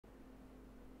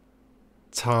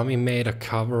Tommy made a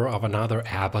cover of another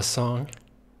ABBA song.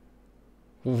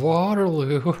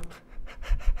 Waterloo.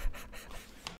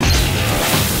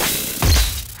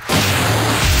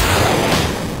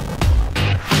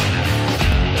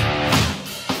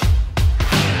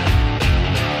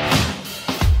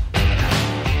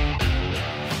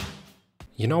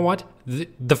 You know what?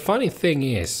 The funny thing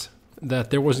is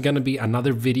that there was gonna be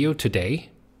another video today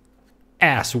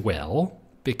as well,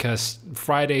 because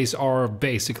Fridays are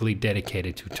basically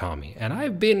dedicated to Tommy. And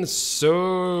I've been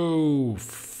so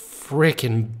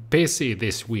freaking busy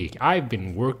this week. I've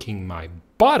been working my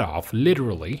butt off,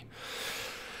 literally.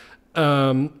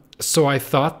 So I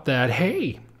thought that,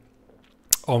 hey,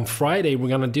 on Friday we're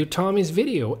gonna do Tommy's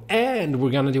video, and we're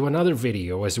gonna do another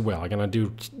video as well. I'm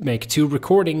gonna make 2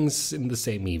 recordings in the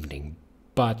same evening.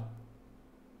 But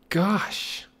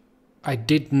gosh, I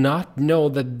did not know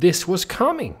that this was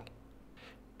coming.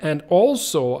 And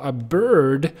also a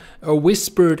bird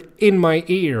whispered in my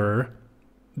ear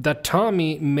that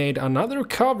Tommy made another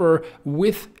cover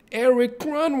with Eric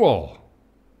Grunwald.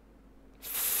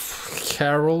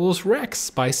 Carol's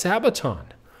Rex by Sabaton.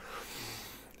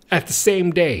 At the same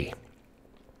day.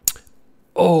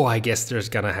 Oh, I guess there's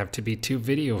gonna have to be 2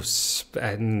 videos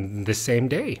and the same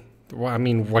day. Well, I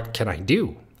mean, what can I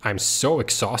do? I'm so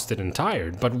exhausted and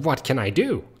tired, but what can I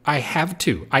do? I have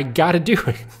to. I gotta do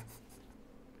it.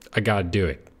 I gotta do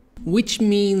it. Which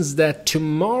means that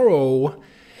tomorrow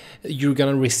you're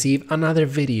gonna receive another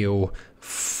video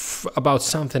about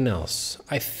something else.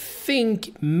 I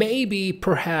think maybe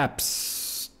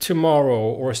perhaps tomorrow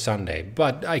or Sunday,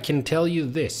 but I can tell you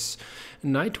this.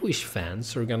 Nightwish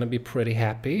fans are gonna be pretty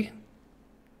happy.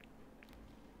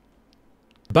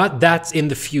 But that's in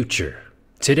the future.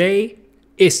 Today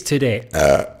is today.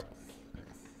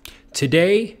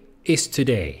 Today is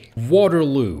today.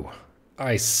 Waterloo.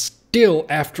 I still,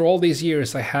 after all these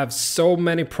years, I have so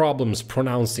many problems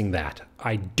pronouncing that.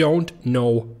 I don't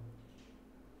know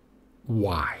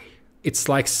why. It's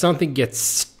like something gets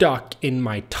stuck in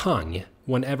my tongue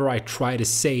whenever I try to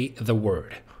say the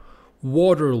word.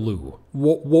 Waterloo.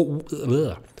 Waterloo.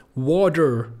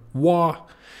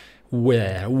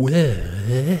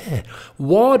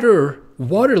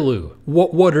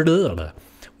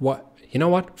 What? You know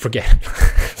what? Forget it.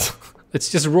 Let's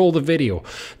just roll the video.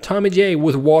 Tommy J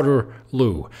with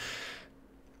Waterloo.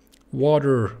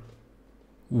 Waterloo.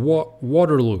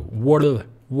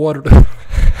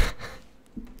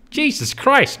 Jesus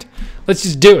Christ. Let's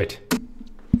just do it.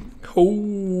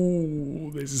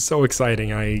 Oh, this is so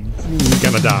exciting. I'm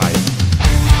gonna die.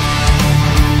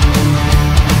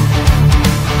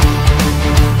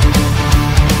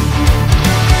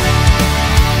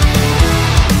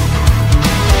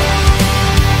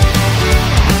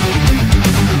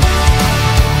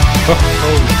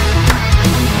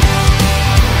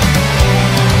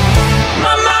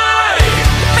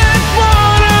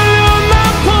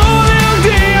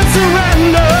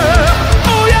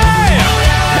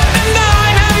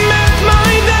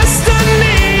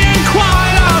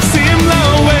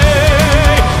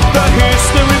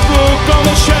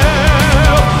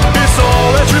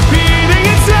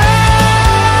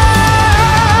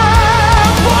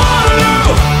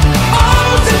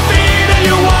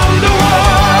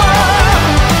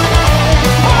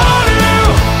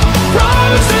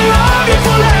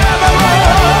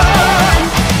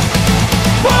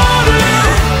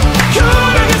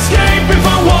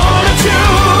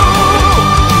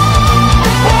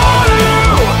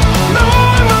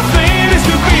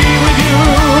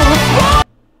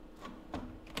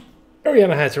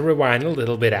 I had to rewind a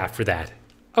little bit after that.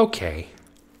 Okay.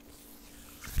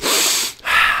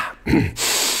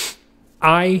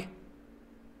 I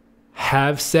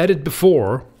have said it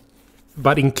before,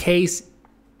 but in case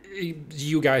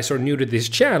you guys are new to this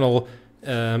channel,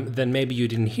 then maybe you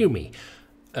didn't hear me.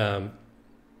 The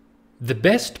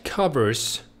best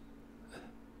covers,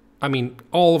 I mean,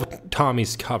 all of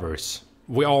Tommy's covers,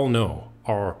 we all know,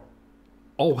 are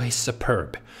always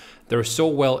superb. They're so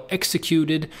well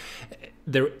executed.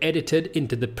 They're edited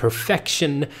into the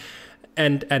perfection,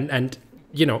 and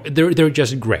you know, they're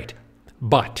just great.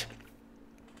 But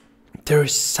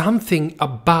there's something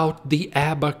about the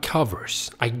ABBA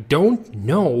covers. I don't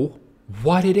know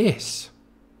what it is,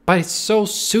 but it's so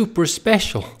super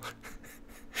special.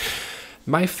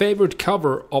 My favorite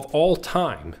cover of all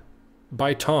time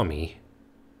by Tommy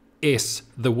is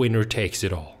The Winner Takes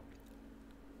It All.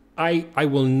 I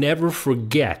will never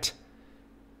forget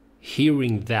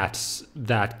hearing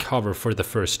that cover for the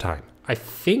first time. I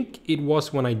think it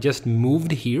was when I just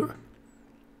moved here.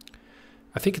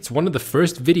 I think it's one of the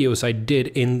first videos I did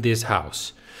in this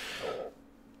house.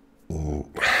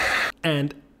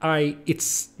 And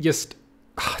it's just,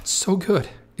 it's so good.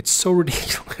 It's so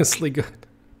ridiculously good.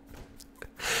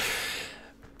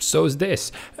 So is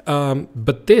this.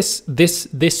 But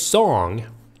this song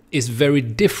is very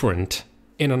different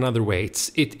in another way.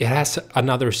 It has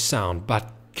another sound,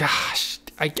 but gosh,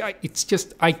 it's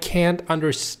just, I can't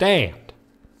understand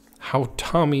how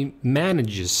Tommy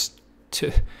manages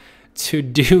to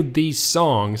do these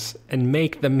songs and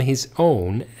make them his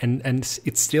own, and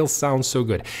it still sounds so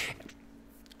good.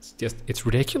 It's just, it's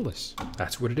ridiculous.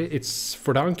 That's what it is. It's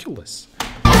furdunculous.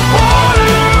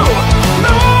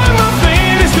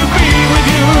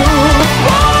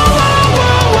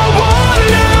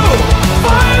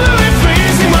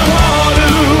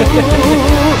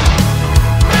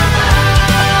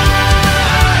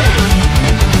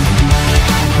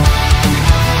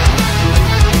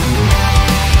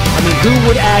 Who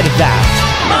would add that?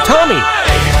 Tommy!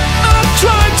 I'm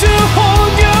trying to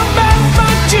hold you back,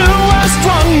 but you are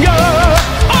stronger.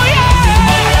 Oh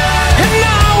yeah! And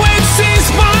now it seems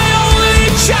my only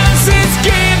chance is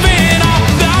giving up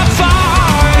the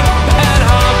fight. And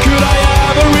how could I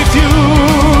ever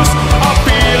refuse? I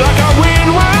feel like I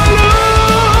win when I lose.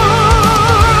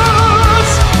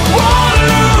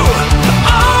 Waterloo,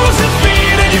 I was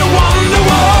defeated, you won the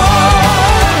war.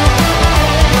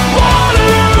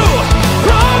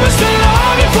 Promise to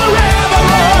love you forever.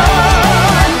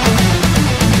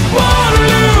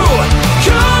 Waterloo,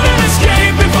 couldn't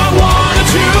escape if I wanted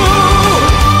to.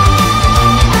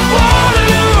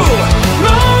 Waterloo,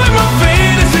 knowing my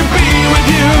fate is to be with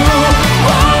you.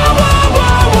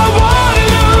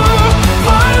 Waterloo,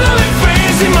 finally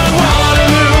facing my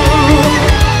Waterloo.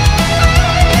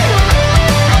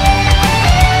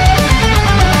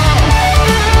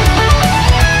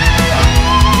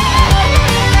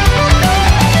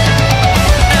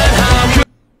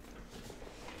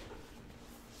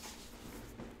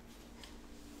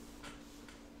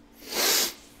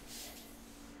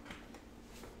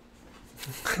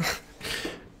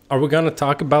 Are we gonna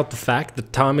talk about the fact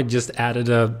that Tommy just added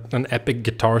an epic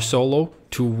guitar solo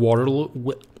to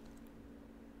Waterloo?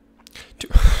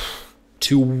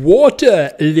 To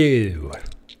Waterloo.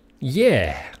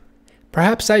 Yeah.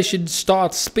 Perhaps I should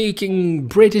start speaking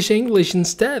British English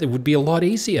instead. It would be a lot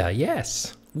easier.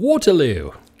 Yes.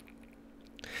 Waterloo.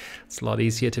 It's a lot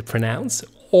easier to pronounce.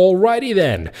 Alrighty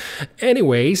then.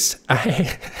 Anyways,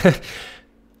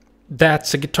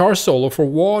 that's a guitar solo for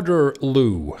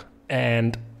Waterloo.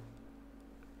 And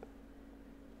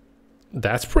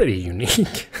that's pretty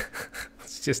unique.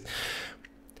 It's just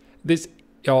this,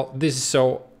 y'all. This is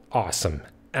so awesome.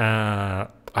 I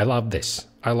love this.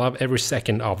 I love every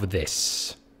second of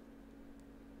this.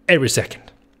 Every second.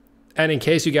 And in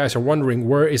case you guys are wondering,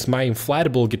 where is my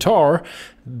inflatable guitar?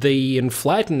 The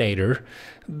inflatinator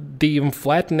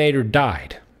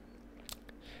died.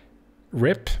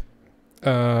 RIP.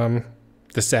 The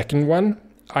second one.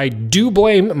 I do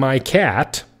blame my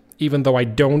cat, even though I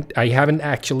haven't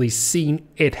actually seen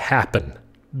it happen,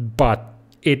 but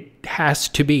it has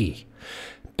to be,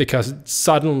 because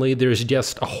suddenly there's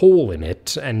just a hole in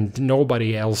it and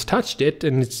nobody else touched it,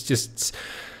 and it's just,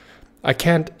 I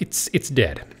can't, it's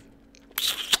dead.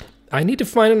 I need to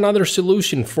find another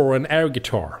solution for an air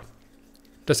guitar.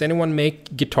 Does anyone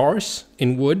make guitars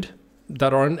in wood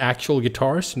that aren't actual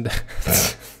guitars? I'm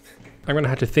gonna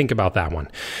have to think about that one.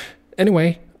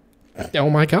 Anyway, oh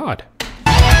my god.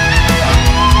 And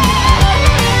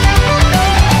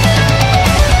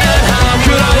how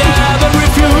could I ever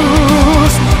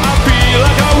refuse? I feel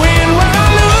like I win when I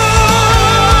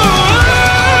lose.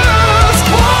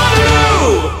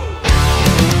 Waterloo,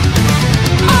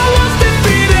 I was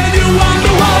defeated, you won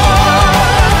the war.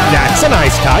 That's a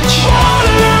nice touch.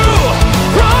 Waterloo,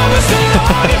 promise to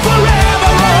love you forever.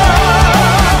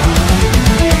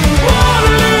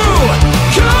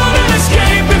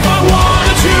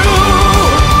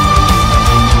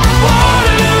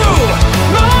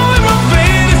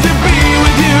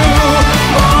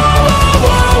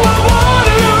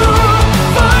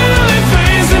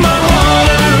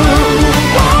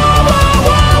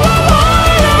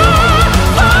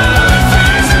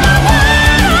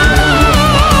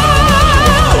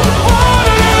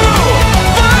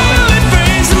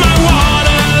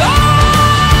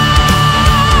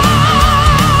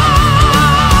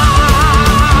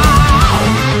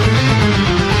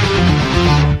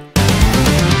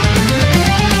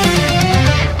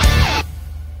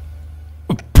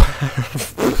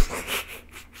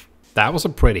 That was a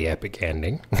pretty epic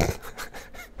ending.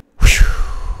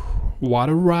 What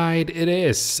a ride it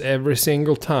is every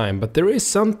single time. But there is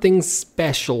something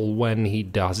special when he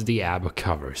does the ABBA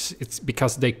covers. It's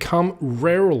because they come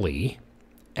rarely,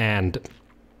 and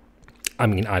I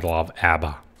mean, I love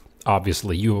ABBA.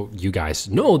 Obviously, you guys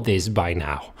know this by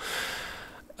now.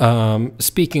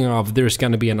 Speaking of, there's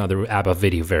gonna be another ABBA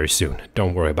video very soon.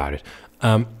 Don't worry about it.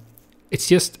 It's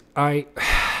just,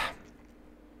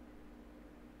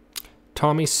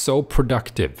 Tommy's so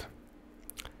productive.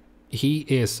 He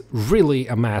is really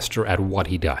a master at what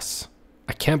he does.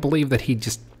 I can't believe that he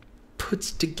just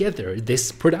puts together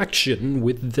this production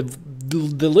with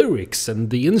the lyrics and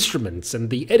the instruments and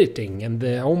the editing and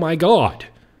the, oh my god.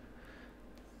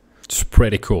 It's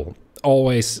pretty cool.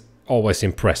 Always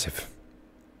impressive.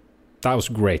 That was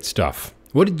great stuff.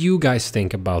 What did you guys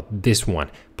think about this one?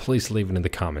 Please leave it in the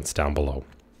comments down below.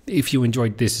 If you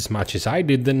enjoyed this as much as I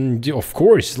did, then of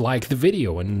course like the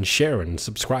video and share and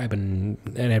subscribe and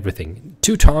everything.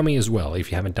 To Tommy as well,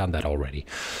 if you haven't done that already.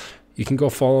 You can go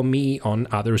follow me on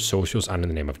other socials under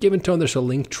the name of Given-Tone. There's a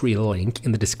Linktree link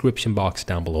in the description box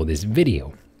down below this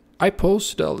video. I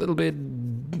post a little bit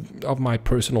of my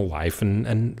personal life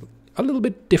and a little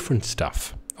bit different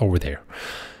stuff over there.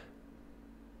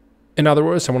 In other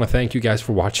words, I want to thank you guys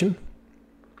for watching.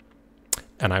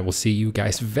 And I will see you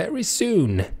guys very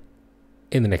soon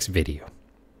in the next video.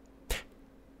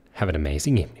 Have an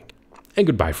amazing evening. And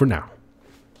goodbye for now.